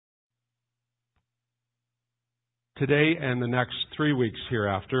Today and the next 3 weeks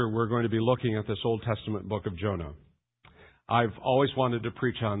hereafter, we're going to be looking at this Old Testament book of Jonah. I've always wanted to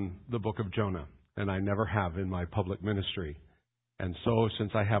preach on the book of Jonah, and I never have in my public ministry. And so,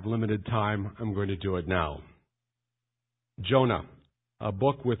 since I have limited time, I'm going to do it now. Jonah, a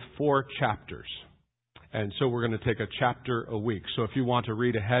book with 4 chapters. And so we're going to take a chapter a week. So if you want to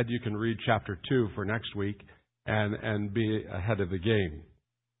read ahead, you can read chapter 2 for next week and be ahead of the game.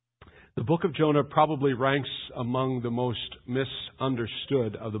 The book of Jonah probably ranks among the most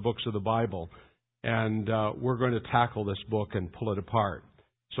misunderstood of the books of the Bible. And we're going to tackle this book and pull it apart.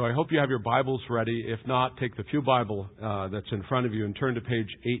 So I hope you have your Bibles ready. If not, take the Pew Bible that's in front of you and turn to page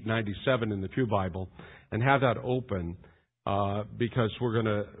 897 in the Pew Bible and have that open because we're going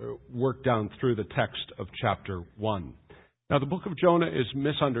to work down through the text of chapter 1. Now, the book of Jonah is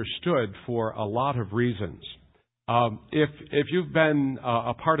misunderstood for a lot of reasons. If you've been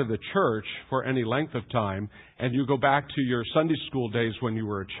a part of the church for any length of time and you go back to your Sunday school days when you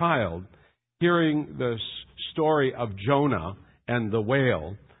were a child, hearing the story of Jonah and the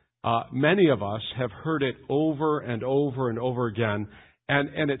whale, many of us have heard it over and over and over again.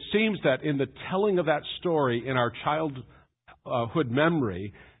 And it seems that in the telling of that story in our childhood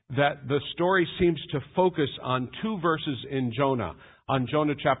memory, that the story seems to focus on 2 verses in Jonah. On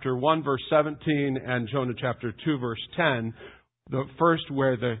Jonah chapter 1, verse 17, and Jonah chapter 2, verse 10. The first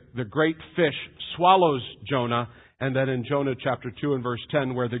where the great fish swallows Jonah, and then in Jonah chapter 2 and verse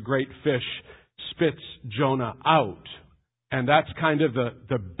 10 where the great fish spits Jonah out. And that's kind of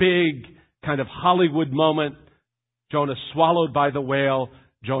the big kind of Hollywood moment. Jonah swallowed by the whale,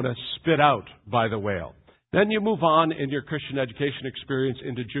 Jonah spit out by the whale. Then you move on in your Christian education experience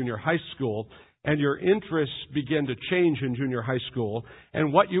into junior high school, and your interests begin to change in junior high school.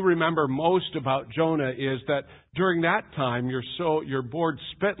 And what you remember most about Jonah is that during that time, you're bored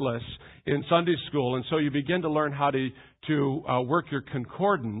spitless in Sunday school, and so you begin to learn how to work your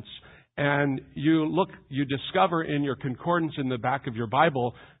concordance. And you discover in your concordance in the back of your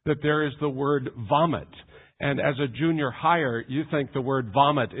Bible that there is the word vomit. And as a junior higher, you think the word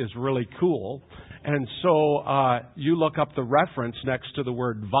vomit is really cool. And so you look up the reference next to the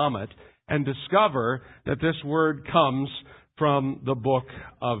word vomit and discover that this word comes from the book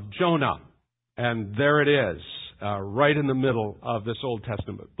of Jonah. And there it is, right in the middle of this Old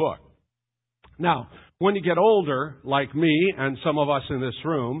Testament book. Now, when you get older, like me and some of us in this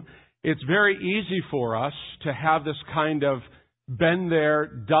room, it's very easy for us to have this kind of been there,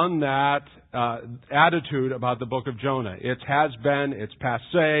 done that attitude about the book of Jonah. It has been, it's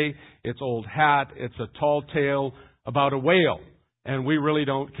passé, it's old hat, it's a tall tale about a whale. And we really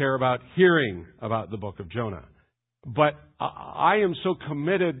don't care about hearing about the book of Jonah. But I am so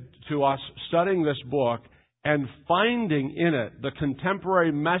committed to us studying this book and finding in it the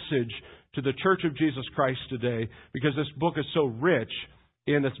contemporary message to the Church of Jesus Christ today, because this book is so rich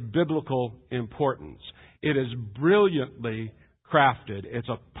in its biblical importance. It is brilliantly crafted. It's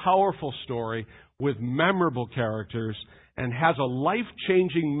a powerful story with memorable characters and has a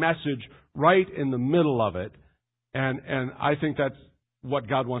life-changing message right in the middle of it. And I think that's what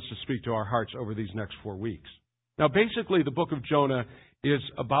God wants to speak to our hearts over these next 4 weeks. Now, basically, the book of Jonah is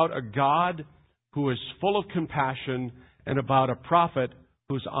about a God who is full of compassion and about a prophet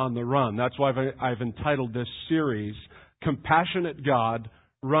who's on the run. That's why I've entitled this series, Compassionate God,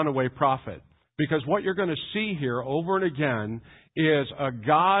 Runaway Prophet. Because what you're going to see here over and again is a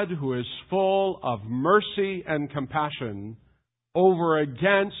God who is full of mercy and compassion over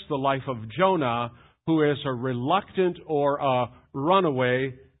against the life of Jonah, who is a reluctant or a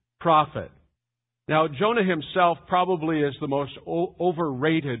runaway prophet. Now, Jonah himself probably is the most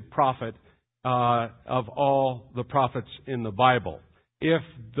overrated prophet of all the prophets in the Bible. If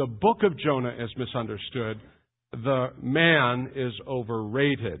the book of Jonah is misunderstood, the man is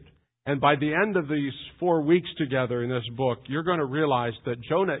overrated. And by the end of these 4 weeks together in this book, you're going to realize that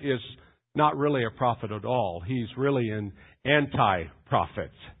Jonah is not really a prophet at all. He's really an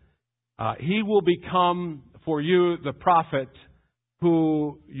anti-prophet. He will become for you the prophet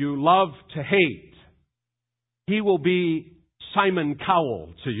who you love to hate. He will be Simon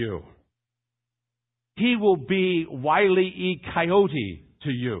Cowell to you. He will be Wile E. Coyote to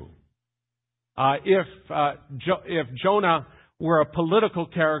you. If Jonah were a political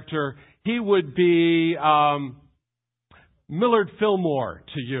character, he would be Millard Fillmore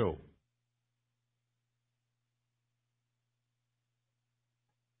to you.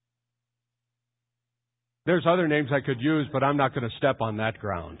 There's other names I could use, but I'm not going to step on that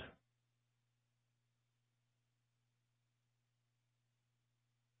ground.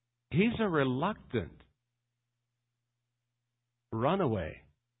 He's a reluctant runaway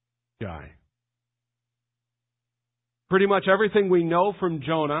guy. Pretty much everything we know from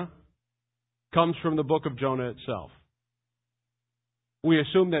Jonah comes from the book of Jonah itself. We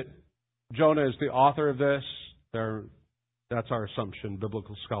assume that Jonah is the author of this. That's our assumption.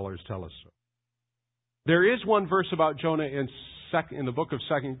 Biblical scholars tell us so. There is one verse about Jonah in the book of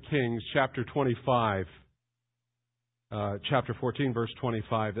 2 Kings, chapter 25, chapter 14, verse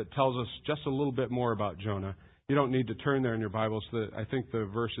 25, that tells us just a little bit more about Jonah. You don't need to turn there in your Bibles. I think the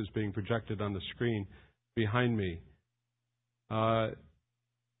verse is being projected on the screen behind me.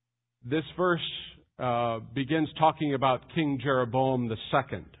 This verse begins talking about King Jeroboam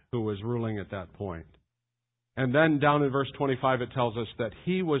II, who was ruling at that point. And then down in verse 25 it tells us that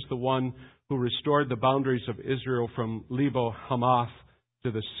he was the one who restored the boundaries of Israel from Lebo Hamath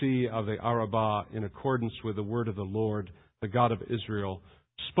to the sea of the Arabah in accordance with the word of the Lord, the God of Israel,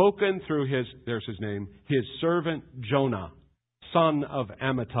 spoken through there's his name, his servant Jonah, son of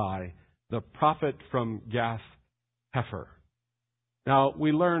Amittai, the prophet from Gath Hepher. Now,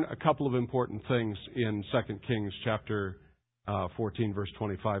 we learn a couple of important things in 2 Kings chapter 14, verse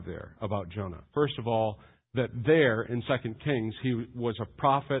 25 there about Jonah. First of all, that there in 2 Kings, he was a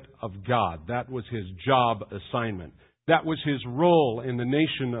prophet of God. That was his job assignment. That was his role in the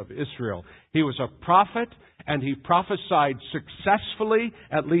nation of Israel. He was a prophet, and he prophesied successfully,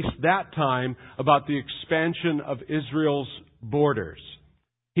 at least that time, about the expansion of Israel's borders.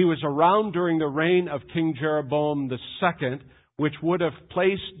 He was around during the reign of King Jeroboam II, which would have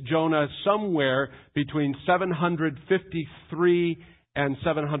placed Jonah somewhere between 753 and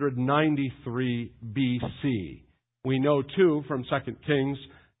 793 BC. We know, too, from 2 Kings,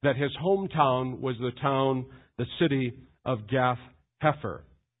 that his hometown was the city of Gath Hepher.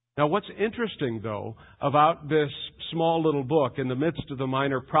 Now, what's interesting, though, about this small little book in the midst of the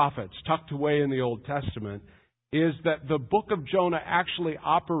minor prophets, tucked away in the Old Testament, is that the book of Jonah actually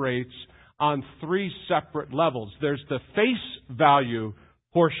operates on three separate levels. There's the face value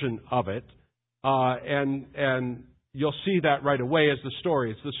portion of it, and you'll see that right away as the story.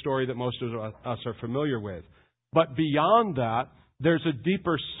 It's the story that most of us are familiar with. But beyond that, there's a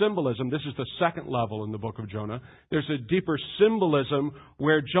deeper symbolism. This is the second level in the book of Jonah. There's a deeper symbolism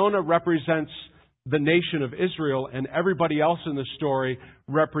where Jonah represents the nation of Israel, and everybody else in the story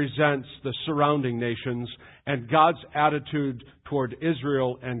represents the surrounding nations, and God's attitude toward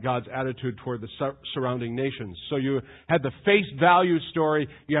Israel and God's attitude toward the surrounding nations. So you had the face value story.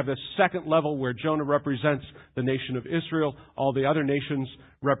 You have the second level where Jonah represents the nation of Israel. All the other nations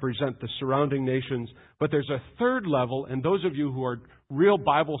represent the surrounding nations. But there's a third level, and those of you who are real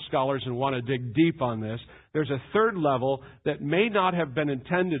Bible scholars and want to dig deep on this, there's a third level that may not have been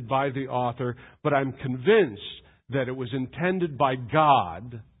intended by the author, but I'm convinced that it was intended by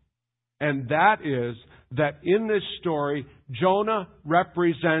God, and that is that in this story, Jonah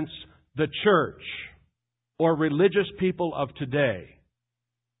represents the church or religious people of today,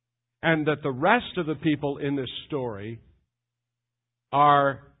 and that the rest of the people in this story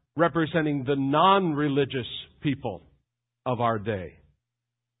are representing the non-religious people of our day.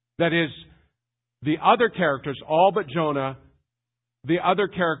 That is, the other characters, all but Jonah, the other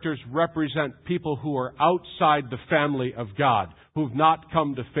characters represent people who are outside the family of God, who've not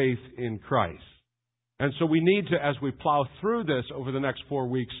come to faith in Christ. And so we need to, as we plow through this over the next 4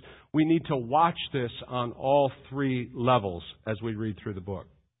 weeks, we need to watch this on all three levels as we read through the book.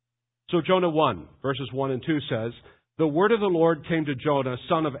 So Jonah 1, verses 1 and 2 says, "The word of the Lord came to Jonah,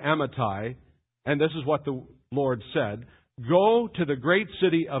 son of Amittai," and this is what the Lord said, "Go to the great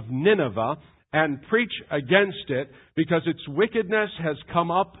city of Nineveh and preach against it, because its wickedness has come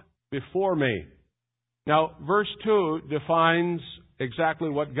up before me." Now, verse 2 defines exactly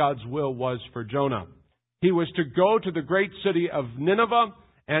what God's will was for Jonah. He was to go to the great city of Nineveh,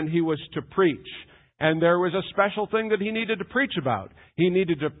 and he was to preach. And there was a special thing that he needed to preach about. He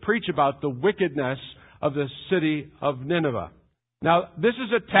needed to preach about the wickedness of the city of Nineveh. Now, this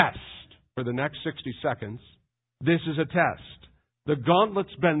is a test for the next 60 seconds. This is a test. The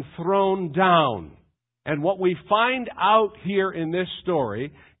gauntlet's been thrown down. And what we find out here in this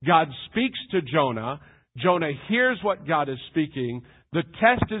story, God speaks to Jonah. Jonah hears what God is speaking. The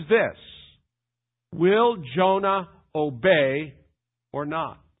test is this: will Jonah obey or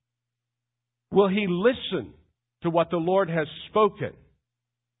not? Will he listen to what the Lord has spoken?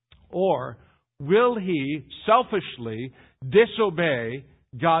 Or will he selfishly disobey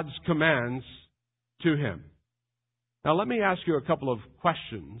God's commands to him? Now, let me ask you a couple of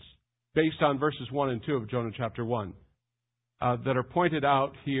questions based on verses 1 and 2 of Jonah chapter 1 that are pointed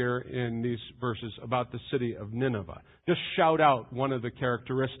out here in these verses about the city of Nineveh. Just shout out one of the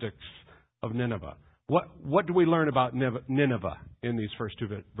characteristics of Nineveh. What do we learn about Nineveh in these first two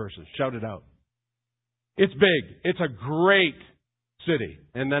verses? Shout it out. It's big. It's a great city.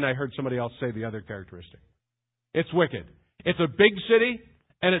 And then I heard somebody else say the other characteristic. It's wicked. It's a big city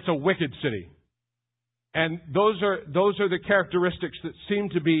and it's a wicked city. And those are the characteristics that seem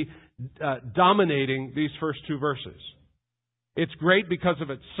to be dominating these first two verses. It's great because of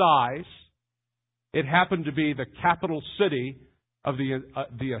its size. It happened to be the capital city of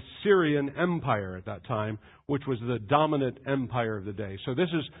the Assyrian Empire at that time, which was the dominant empire of the day. So this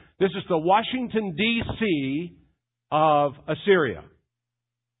is the Washington, D.C. of Assyria.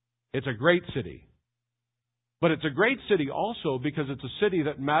 It's a great city. But it's a great city also because it's a city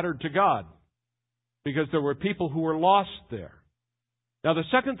that mattered to God. Because there were people who were lost there. Now the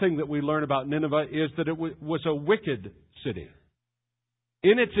second thing that we learn about Nineveh is that it was a wicked city.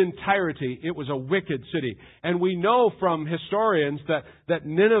 In its entirety, it was a wicked city. And we know from historians that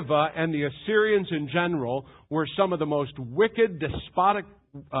Nineveh and the Assyrians in general were some of the most wicked, despotic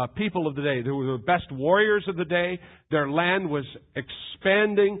people of the day. They were the best warriors of the day. Their land was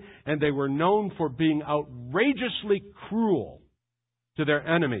expanding, and they were known for being outrageously cruel to their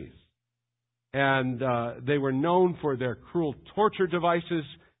enemies. And they were known for their cruel torture devices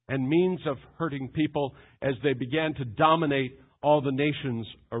and means of hurting people as they began to dominate all the nations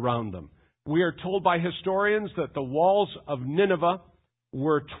around them. We are told by historians that the walls of Nineveh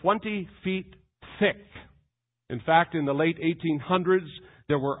were 20 feet thick. In fact, in the late 1800s,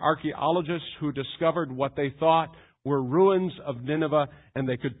 there were archaeologists who discovered what they thought were ruins of Nineveh, and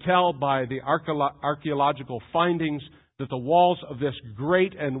they could tell by the archaeological findings that the walls of this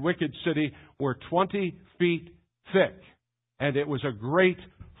great and wicked city were 20 feet thick. And it was a great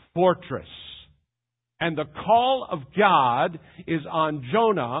fortress. And the call of God is on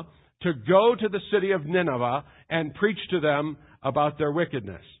Jonah to go to the city of Nineveh and preach to them about their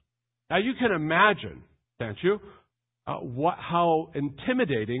wickedness. Now you can imagine, can't you, how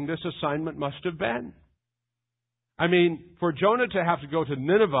intimidating this assignment must have been. I mean, for Jonah to have to go to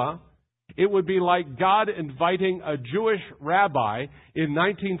Nineveh, it would be like God inviting a Jewish rabbi in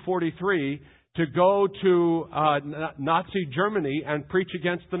 1943 to go to Nazi Germany and preach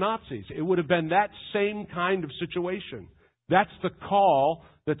against the Nazis. It would have been that same kind of situation. That's the call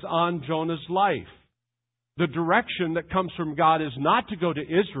that's on Jonah's life. The direction that comes from God is not to go to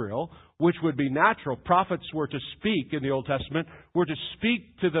Israel, which would be natural. Prophets were to speak in the Old Testament, were to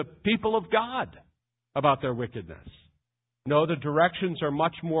speak to the people of God about their wickedness. No, the directions are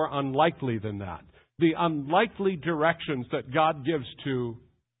much more unlikely than that. The unlikely directions that God gives to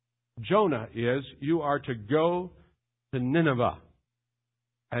Jonah is, you are to go to Nineveh,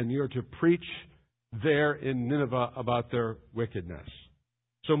 and you're to preach there in Nineveh about their wickedness.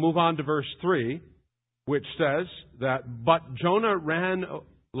 So move on to verse 3, which says that, but Jonah ran...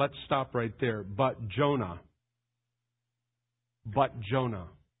 Let's stop right there. But Jonah.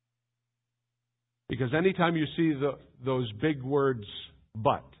 Because anytime you see those big words,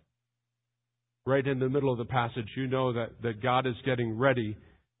 but, right in the middle of the passage, you know that God is getting ready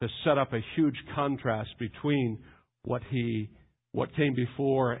to set up a huge contrast between what came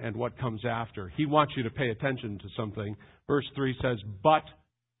before and what comes after. He wants you to pay attention to something. Verse 3 says, but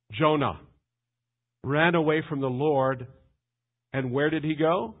Jonah ran away from the Lord. And where did he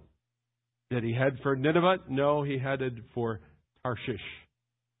go? Did he head for Nineveh? No, he headed for Tarshish.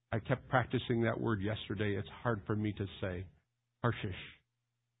 I kept practicing that word yesterday. It's hard for me to say. Tarshish.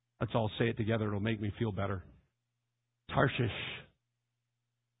 Let's all say it together. It'll make me feel better. Tarshish.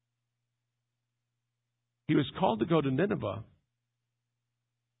 He was called to go to Nineveh.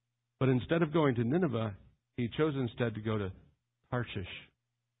 But instead of going to Nineveh, he chose instead to go to Tarshish.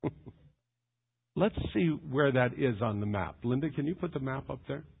 Let's see where that is on the map. Linda, can you put the map up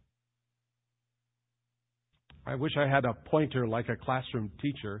there? I wish I had a pointer like a classroom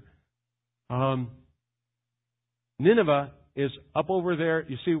teacher. Nineveh is up over there.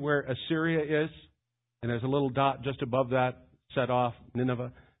 You see where Assyria is? And there's a little dot just above that set off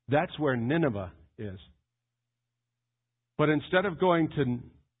Nineveh. That's where Nineveh is. But instead of going to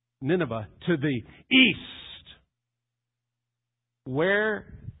Nineveh, to the east, where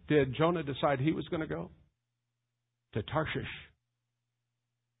did Jonah decide he was going to go? To Tarshish,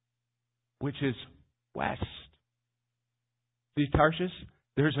 which is west. See Tarshish?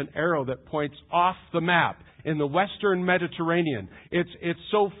 There's an arrow that points off the map in the western Mediterranean. It's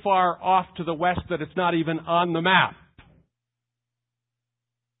so far off to the west that it's not even on the map.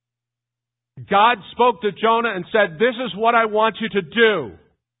 God spoke to Jonah and said, this is what I want you to do.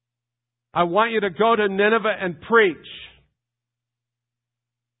 I want you to go to Nineveh and preach.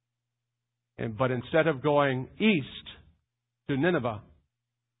 But instead of going east to Nineveh,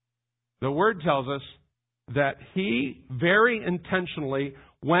 the Word tells us that he very intentionally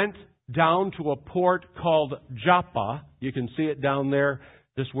went down to a port called Joppa. You can see it down there,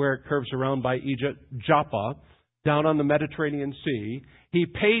 just where it curves around by Egypt, Joppa, down on the Mediterranean Sea. He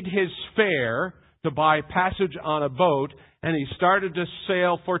paid his fare to buy passage on a boat, and he started to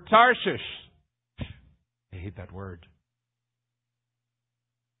sail for Tarshish. I hate that word.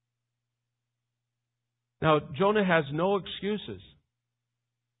 Now, Jonah has no excuses.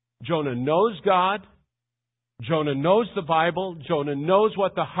 Jonah knows God. Jonah knows the Bible. Jonah knows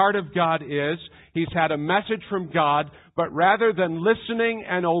what the heart of God is. He's had a message from God, but rather than listening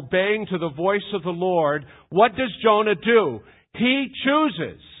and obeying to the voice of the Lord, what does Jonah do? He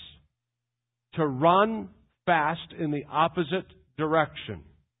chooses to run fast in the opposite direction,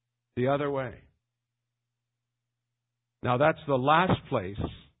 the other way. Now, that's the last place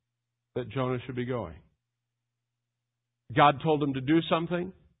that Jonah should be going. God told him to do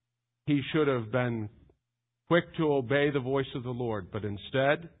something. He should have been quick to obey the voice of the Lord. But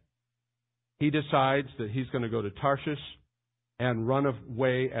instead, he decides that he's going to go to Tarshish and run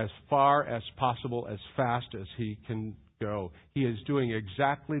away as far as possible, as fast as he can go. He is doing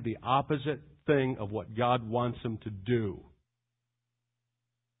exactly the opposite thing of what God wants him to do.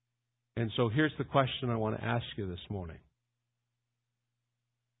 And so here's the question I want to ask you this morning.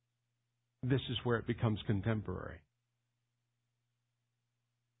 This is where it becomes contemporary.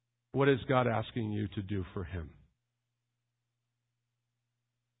 What is God asking you to do for Him?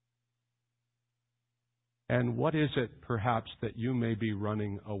 And what is it, perhaps, that you may be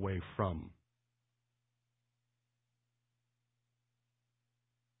running away from?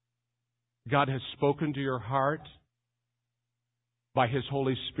 God has spoken to your heart by His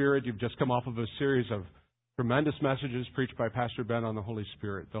Holy Spirit. You've just come off of a series of tremendous messages preached by Pastor Ben on the Holy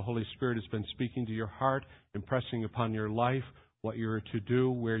Spirit. The Holy Spirit has been speaking to your heart, impressing upon your life what you are to do,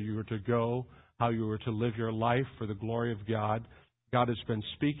 where you are to go, how you are to live your life for the glory of God. God has been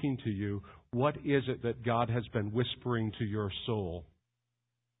speaking to you. What is it that God has been whispering to your soul?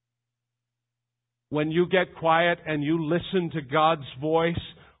 When you get quiet and you listen to God's voice,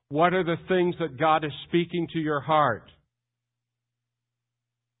 what are the things that God is speaking to your heart?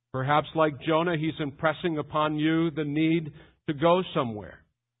 Perhaps like Jonah, He's impressing upon you the need to go somewhere.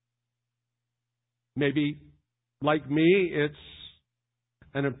 Maybe like me, it's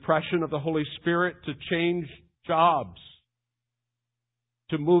an impression of the Holy Spirit to change jobs,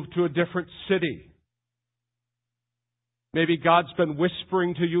 to move to a different city. Maybe God's been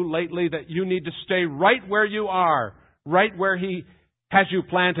whispering to you lately that you need to stay right where you are, right where He has you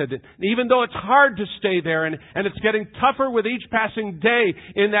planted. And even though it's hard to stay there and it's getting tougher with each passing day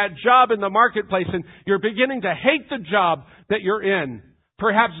in that job in the marketplace, and you're beginning to hate the job that you're in,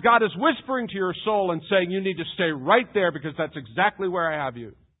 perhaps God is whispering to your soul and saying you need to stay right there because that's exactly where I have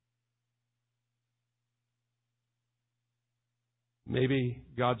you. Maybe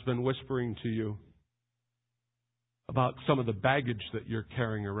God's been whispering to you about some of the baggage that you're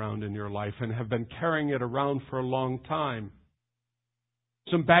carrying around in your life and have been carrying it around for a long time.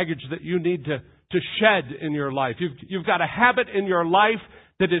 Some baggage that you need to shed in your life. You've got a habit in your life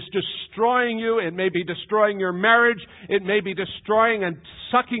that is destroying you. It may be destroying your marriage. It may be destroying and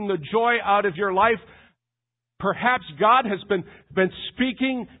sucking the joy out of your life. Perhaps God has been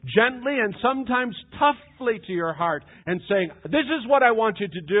speaking gently and sometimes toughly to your heart and saying, this is what I want you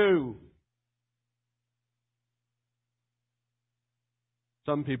to do.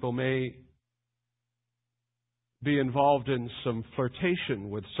 Some people may be involved in some flirtation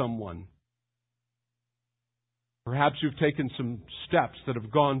with someone. Perhaps you've taken some steps that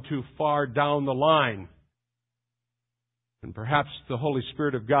have gone too far down the line. And perhaps the Holy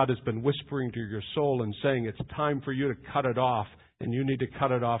Spirit of God has been whispering to your soul and saying it's time for you to cut it off, and you need to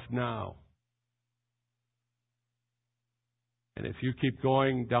cut it off now. And if you keep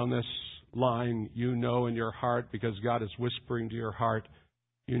going down this line, you know in your heart, because God is whispering to your heart,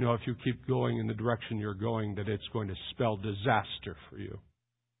 you know if you keep going in the direction you're going, that it's going to spell disaster for you.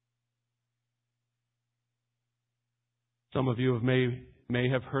 Some of you may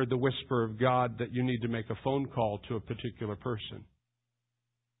have heard the whisper of God that you need to make a phone call to a particular person.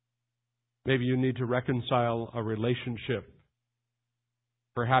 Maybe you need to reconcile a relationship.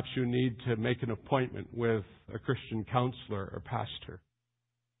 Perhaps you need to make an appointment with a Christian counselor or pastor.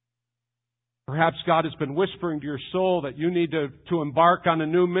 Perhaps God has been whispering to your soul that you need to embark on a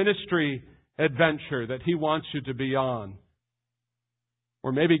new ministry adventure that He wants you to be on.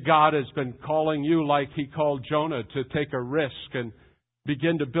 Or maybe God has been calling you like He called Jonah to take a risk and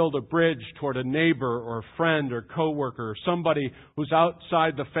begin to build a bridge toward a neighbor or friend or coworker or somebody who's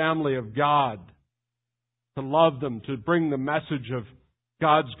outside the family of God. To love them, to bring the message of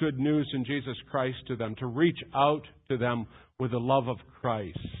God's good news in Jesus Christ to them, to reach out to them with the love of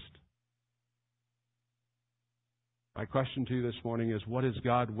Christ. My question to you this morning is, what is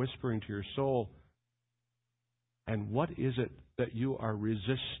God whispering to your soul? And what is it that you are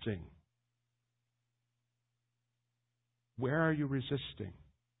resisting? Where are you resisting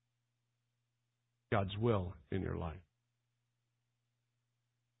God's will in your life?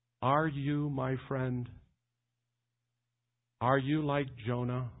 Are you, my friend, are you like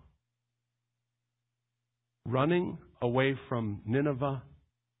Jonah, running away from Nineveh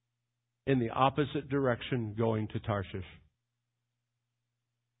in the opposite direction, going to Tarshish?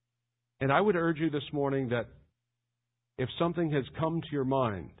 And I would urge you this morning that if something has come to your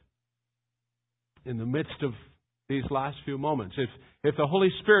mind in the midst of these last few moments, if the Holy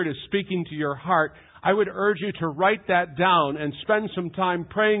Spirit is speaking to your heart, I would urge you to write that down and spend some time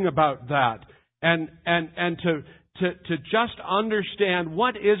praying about that and to just understand,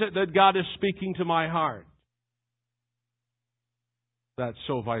 what is it that God is speaking to my heart? That's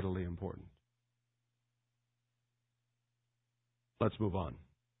so vitally important. Let's move on.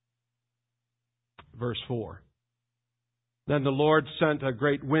 Verse 4. Then the Lord sent a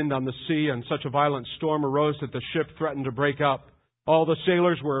great wind on the sea, and such a violent storm arose that the ship threatened to break up. All the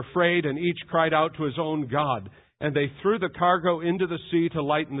sailors were afraid, and each cried out to his own God. And they threw the cargo into the sea to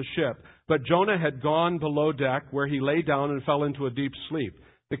lighten the ship. But Jonah had gone below deck, where he lay down and fell into a deep sleep.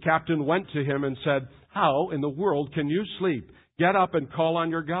 The captain went to him and said, "How in the world can you sleep? Get up and call on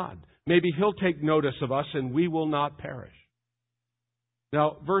your God. Maybe He'll take notice of us, and we will not perish."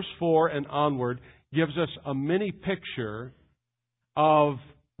 Now, verse 4 and onward gives us a mini picture of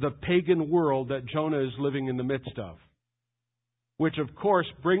the pagan world that Jonah is living in the midst of. Which, of course,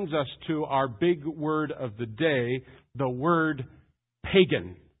 brings us to our big word of the day, the word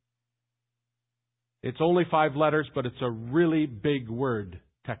pagan. It's only 5 letters, but it's a really big word,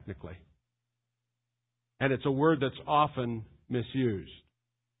 technically. And it's a word that's often misused.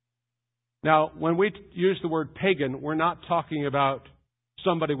 Now, when we use the word pagan, we're not talking about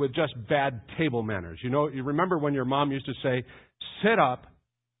somebody with just bad table manners. You know, you remember when your mom used to say, "Sit up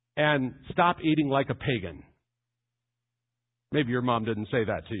and stop eating like a pagan." Maybe your mom didn't say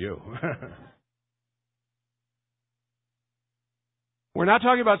that to you. We're not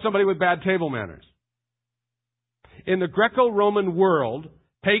talking about somebody with bad table manners. In the Greco-Roman world,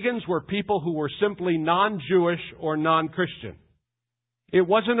 pagans were people who were simply non-Jewish or non-Christian. It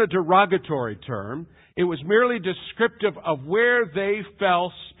wasn't a derogatory term. It was merely descriptive of where they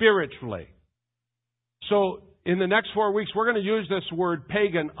fell spiritually. So, in the next 4 weeks, we're going to use this word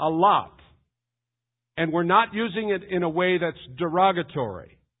pagan a lot. And we're not using it in a way that's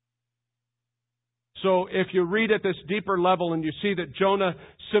derogatory. So if you read at this deeper level and you see that Jonah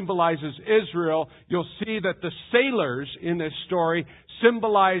symbolizes Israel, you'll see that the sailors in this story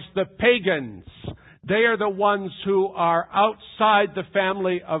symbolize the pagans. They are the ones who are outside the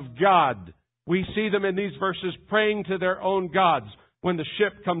family of God. We see them in these verses praying to their own gods when the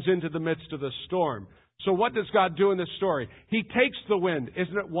ship comes into the midst of the storm. So what does God do in this story? He takes the wind.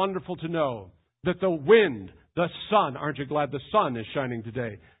 Isn't it wonderful to know that the wind, the sun, aren't you glad the sun is shining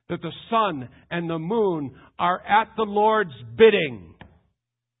today? That the sun and the moon are at the Lord's bidding.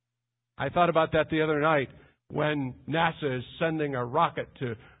 I thought about that the other night when NASA is sending a rocket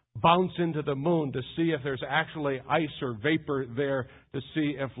to bounce into the moon to see if there's actually ice or vapor there, to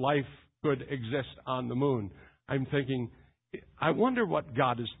see if life could exist on the moon. I'm thinking, I wonder what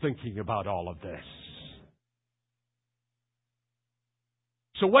God is thinking about all of this.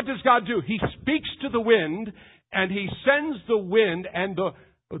 So what does God do? He speaks to the wind, and He sends the wind, and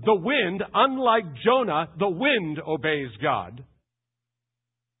the wind, unlike Jonah, the wind obeys God.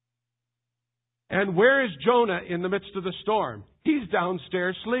 And where is Jonah in the midst of the storm? He's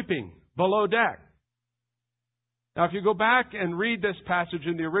downstairs sleeping, below deck. Now, if you go back and read this passage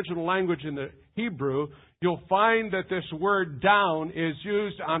in the original language in the Hebrew, you'll find that this word down is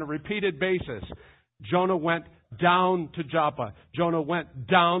used on a repeated basis. Jonah went down to Joppa. Jonah went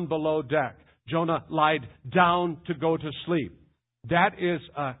down below deck. Jonah lied down to go to sleep. That is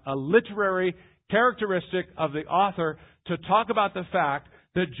a literary characteristic of the author to talk about the fact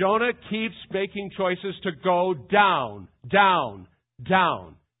that Jonah keeps making choices to go down, down,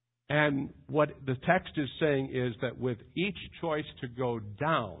 down. And what the text is saying is that with each choice to go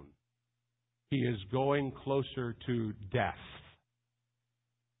down, he is going closer to death.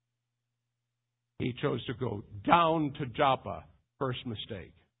 He chose to go down to Joppa, first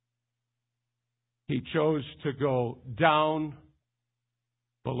mistake. He chose to go down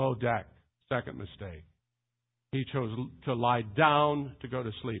below deck, second mistake. He chose to lie down to go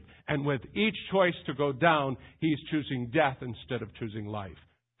to sleep. And with each choice to go down, he's choosing death instead of choosing life.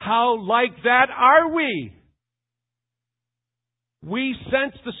 How like that are we? We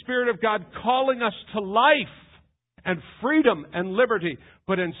sense the Spirit of God calling us to life. and freedom and liberty.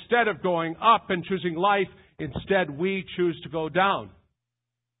 But instead of going up and choosing life, instead we choose to go down.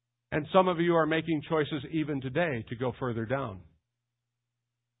 And some of you are making choices even today to go further down.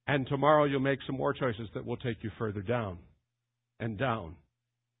 And tomorrow you'll make some more choices that will take you further down and down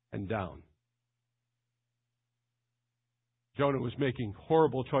and down. Jonah was making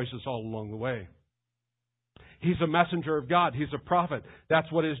horrible choices all along the way. He's a messenger of God. He's a prophet. That's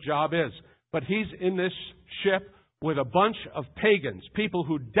what his job is. But he's in this ship with a bunch of pagans, people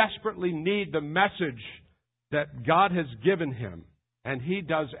who desperately need the message that God has given him. And he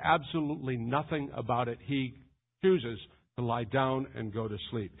does absolutely nothing about it. He chooses to lie down and go to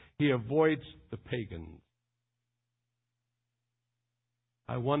sleep. He avoids the pagans.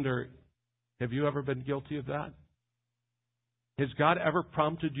 I wonder, have you ever been guilty of that? Has God ever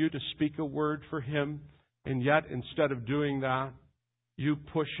prompted you to speak a word for Him, and yet instead of doing that, you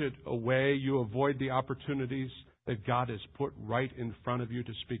push it away, you avoid the opportunities that God has put right in front of you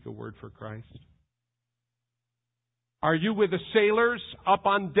to speak a word for Christ? Are you with the sailors up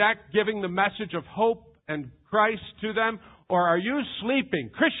on deck giving the message of hope and Christ to them? Or are you sleeping?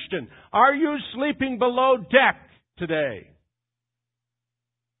 Christian, are you sleeping below deck today?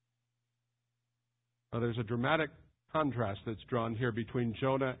 Now, there's a dramatic contrast that's drawn here between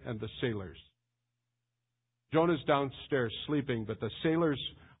Jonah and the sailors. Jonah's downstairs sleeping, but the sailors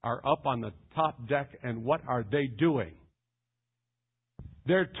are up on the top deck, and what are they doing?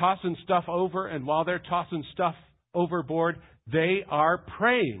 They're tossing stuff over, and while they're tossing stuff overboard, they are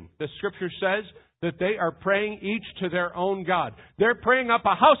praying. The Scripture says that they are praying each to their own God. They're praying up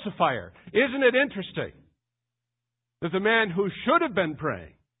a house of fire. Isn't it interesting that the man who should have been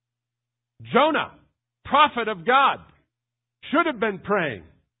praying, Jonah, prophet of God, should have been praying,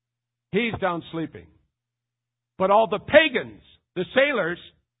 he's down sleeping. But all the pagans, the sailors,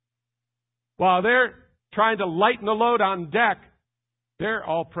 while they're trying to lighten the load on deck, they're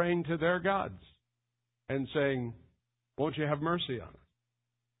all praying to their gods and saying, won't you have mercy on us?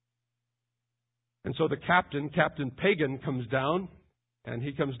 And so the Captain Pagan, comes down, and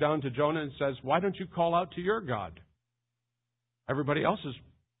he comes down to Jonah and says, why don't you call out to your God? Everybody else is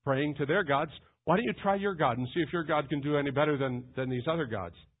praying to their gods. Why don't you try your God and see if your God can do any better than these other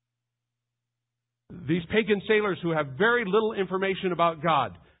gods? These pagan sailors who have very little information about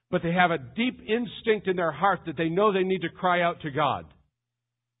God, but they have a deep instinct in their heart that they know they need to cry out to God.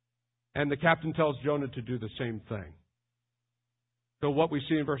 And the captain tells Jonah to do the same thing. So what we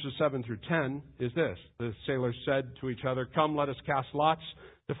see in verses 7 through 10 is this. The sailors said to each other, come, let us cast lots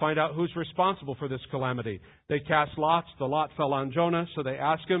to find out who's responsible for this calamity. They cast lots. The lot fell on Jonah, so they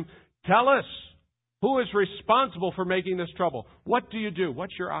ask him, tell us, who is responsible for making this trouble? What do you do?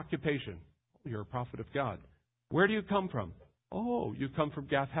 What's your occupation? You're a prophet of God. Where do you come from? Oh, you come from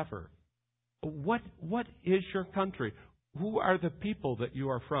Gath-Hepher. What is your country? Who are the people that you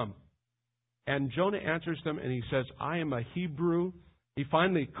are from? And Jonah answers them and he says, I am a Hebrew. He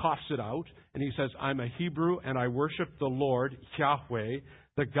finally coughs it out and he says, I'm a Hebrew and I worship the Lord, Yahweh,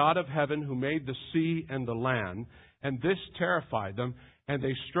 the God of heaven who made the sea and the land. And this terrified them. And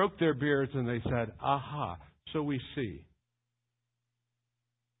they stroked their beards and they said, aha, so we see.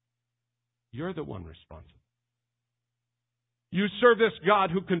 You're the one responsible. You serve this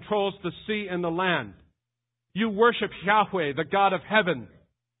God who controls the sea and the land. You worship Yahweh, the God of heaven.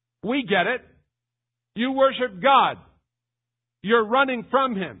 We get it. You worship God. You're running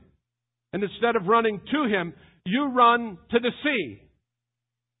from Him. And instead of running to Him, you run to the sea.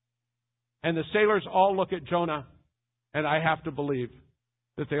 And the sailors all look at Jonah, and I have to believe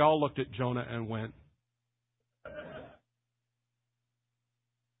that they all looked at Jonah and went,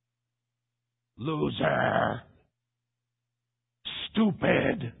 loser,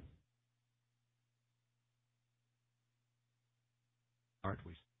 stupid. Aren't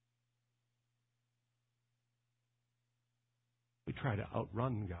we? We try to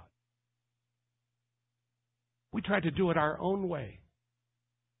outrun God. We try to do it our own way.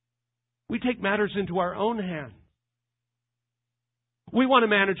 We take matters into our own hands. We want to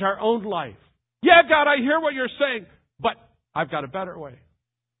manage our own life. Yeah, God, I hear what you're saying, but I've got a better way.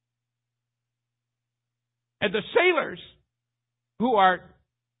 And the sailors, who are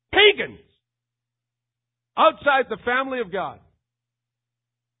pagans, outside the family of God,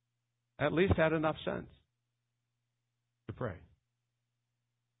 at least had enough sense to pray.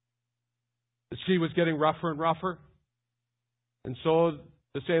 The sea was getting rougher and rougher. And so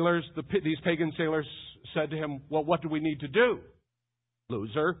the sailors, these pagan sailors, said to him, well, what do we need to do?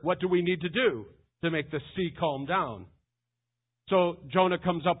 Loser, what do we need to do to make the sea calm down? So Jonah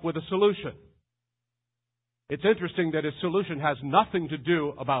comes up with a solution. It's interesting that his solution has nothing to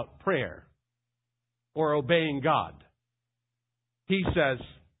do about prayer. or obeying God. He says,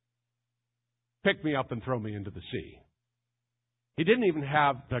 pick me up and throw me into the sea. He didn't even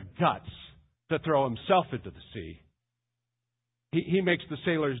have the guts to throw himself into the sea. He makes the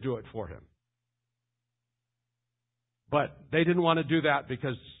sailors do it for him. But they didn't want to do that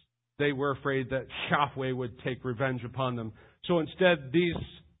because they were afraid that Yahweh would take revenge upon them. So instead, these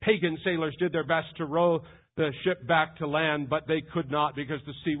pagan sailors did their best to row the ship back to land, but they could not because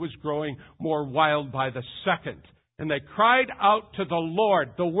the sea was growing more wild by the second. And they cried out to the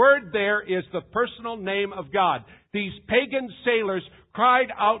Lord. The word there is the personal name of God. These pagan sailors cried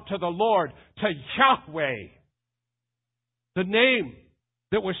out to the Lord, to Yahweh. The name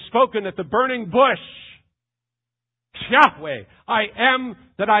that was spoken at the burning bush. Yahweh, I am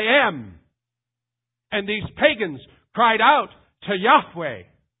that I am. And these pagans cried out to Yahweh.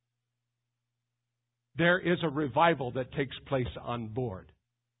 There is a revival that takes place on board.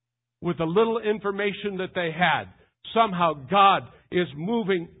 With the little information that they had, somehow God is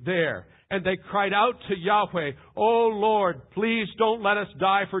moving there. And they cried out to Yahweh, "Oh Lord, please don't let us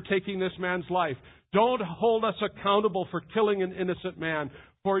die for taking this man's life. Don't hold us accountable for killing an innocent man.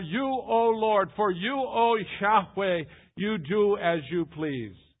 For you, O Lord, for you, O Yahweh, you do as you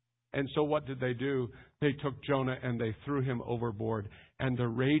please." And so what did they do? They took Jonah and they threw him overboard. And the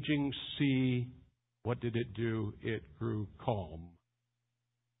raging sea, what did it do? It grew calm.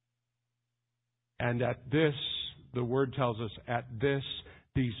 And at this, the word tells us, at this,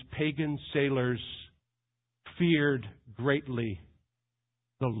 these pagan sailors feared greatly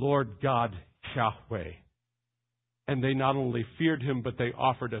the Lord God Yahweh. And they not only feared him, but they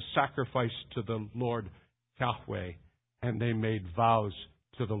offered a sacrifice to the Lord Yahweh. And they made vows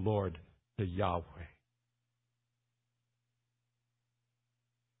to the Lord, to Yahweh.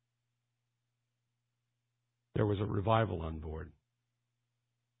 There was a revival on board.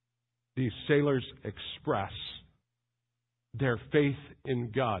 These sailors express their faith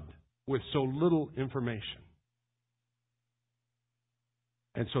in God with so little information.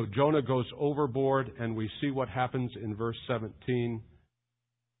 And so Jonah goes overboard, and we see what happens in verse 17.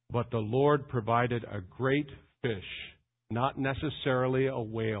 But the Lord provided a great fish, not necessarily a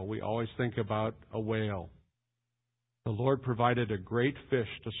whale. We always think about a whale. The Lord provided a great fish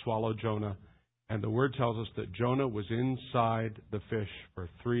to swallow Jonah, and the word tells us that Jonah was inside the fish for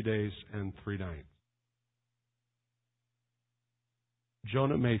 3 days and 3 nights.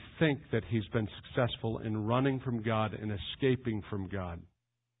 Jonah may think that he's been successful in running from God and escaping from God.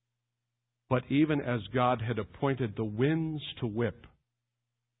 But even as God had appointed the winds to whip,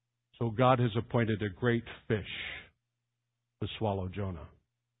 so God has appointed a great fish to swallow Jonah.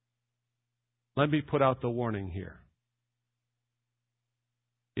 Let me put out the warning here.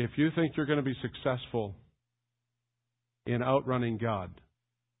 If you think you're going to be successful in outrunning God,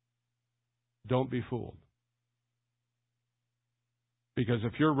 don't be fooled. Because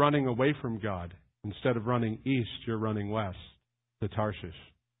if you're running away from God, instead of running east, you're running west to Tarshish.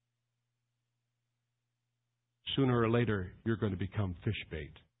 Sooner or later, you're going to become fish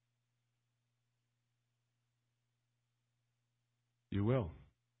bait. You will.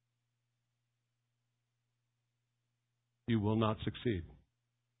 You will not succeed.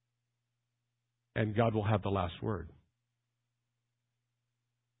 And God will have the last word.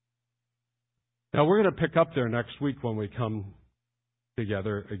 Now, we're going to pick up there next week when we come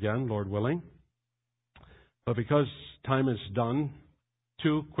together again, Lord willing. But because time is done,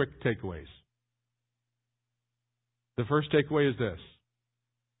 2 quick takeaways. The first takeaway is this.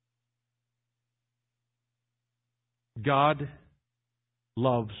 God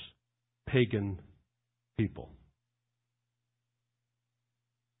loves pagan people.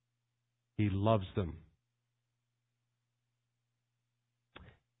 He loves them.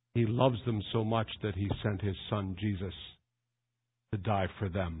 He loves them so much that He sent His Son, Jesus, to die for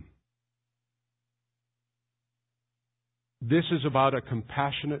them. This is about a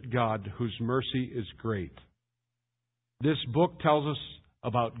compassionate God whose mercy is great. This book tells us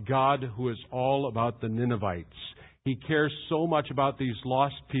about God who is all about the Ninevites. He cares so much about these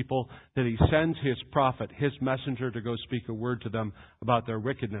lost people that He sends His prophet, His messenger, to go speak a word to them about their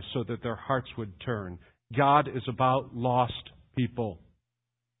wickedness so that their hearts would turn. God is about lost people.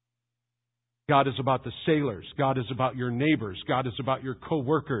 God is about the sailors. God is about your neighbors. God is about your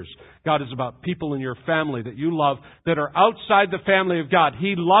co-workers. God is about people in your family that you love that are outside the family of God.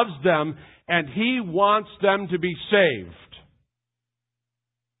 He loves them and He wants them to be saved.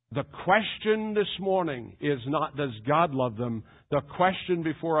 The question this morning is not, does God love them? The question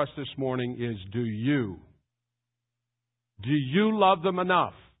before us this morning is, do you? Do you love them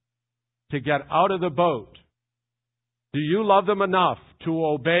enough to get out of the boat? Do you love them enough to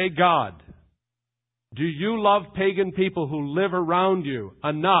obey God? Do you love pagan people who live around you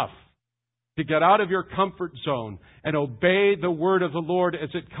enough to get out of your comfort zone and obey the word of the Lord as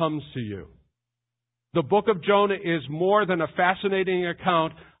it comes to you? The book of Jonah is more than a fascinating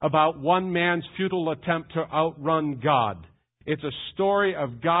account about one man's futile attempt to outrun God. It's a story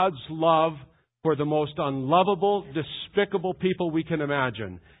of God's love for the most unlovable, despicable people we can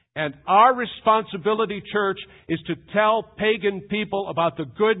imagine. And our responsibility, church, is to tell pagan people about the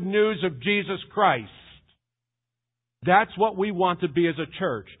good news of Jesus Christ. That's what we want to be as a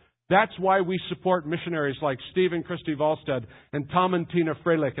church. That's why we support missionaries like Steve and Christy Volstead and Tom and Tina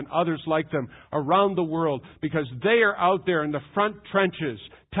Freilich and others like them around the world, because they are out there in the front trenches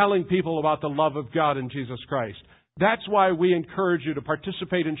telling people about the love of God in Jesus Christ. That's why we encourage you to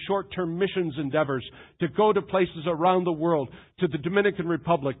participate in short-term missions endeavors, to go to places around the world, to the Dominican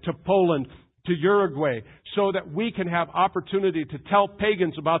Republic, to Poland, to Uruguay, so that we can have opportunity to tell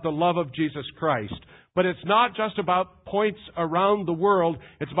pagans about the love of Jesus Christ. But it's not just about points around the world.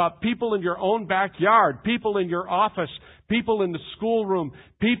 It's about people in your own backyard, people in your office, people in the schoolroom,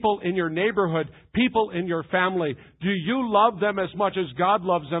 people in your neighborhood, people in your family. Do you love them as much as God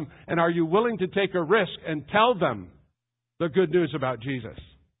loves them? And are you willing to take a risk and tell them the good news about Jesus?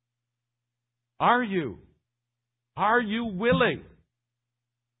 Are you? Are you willing?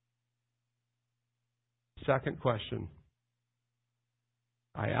 Second question.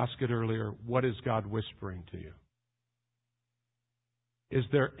 I asked it earlier. What is God whispering to you? Is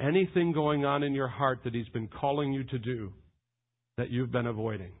there anything going on in your heart that He's been calling you to do that you've been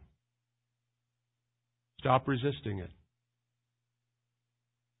avoiding? Stop resisting it.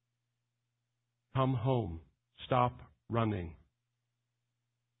 Come home. Stop running.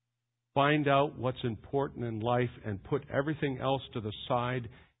 Find out what's important in life and put everything else to the side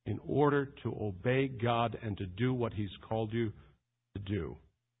in order to obey God and to do what He's called you to do.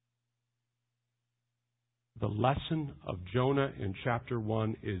 The lesson of Jonah in chapter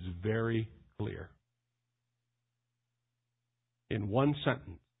 1 is very clear. In one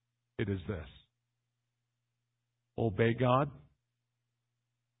sentence, it is this: obey God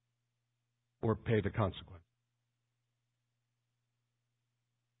or pay the consequence.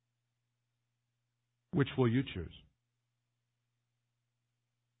 Which will you choose?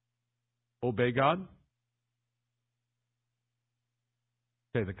 Obey God?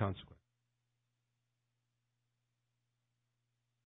 Pay the consequence.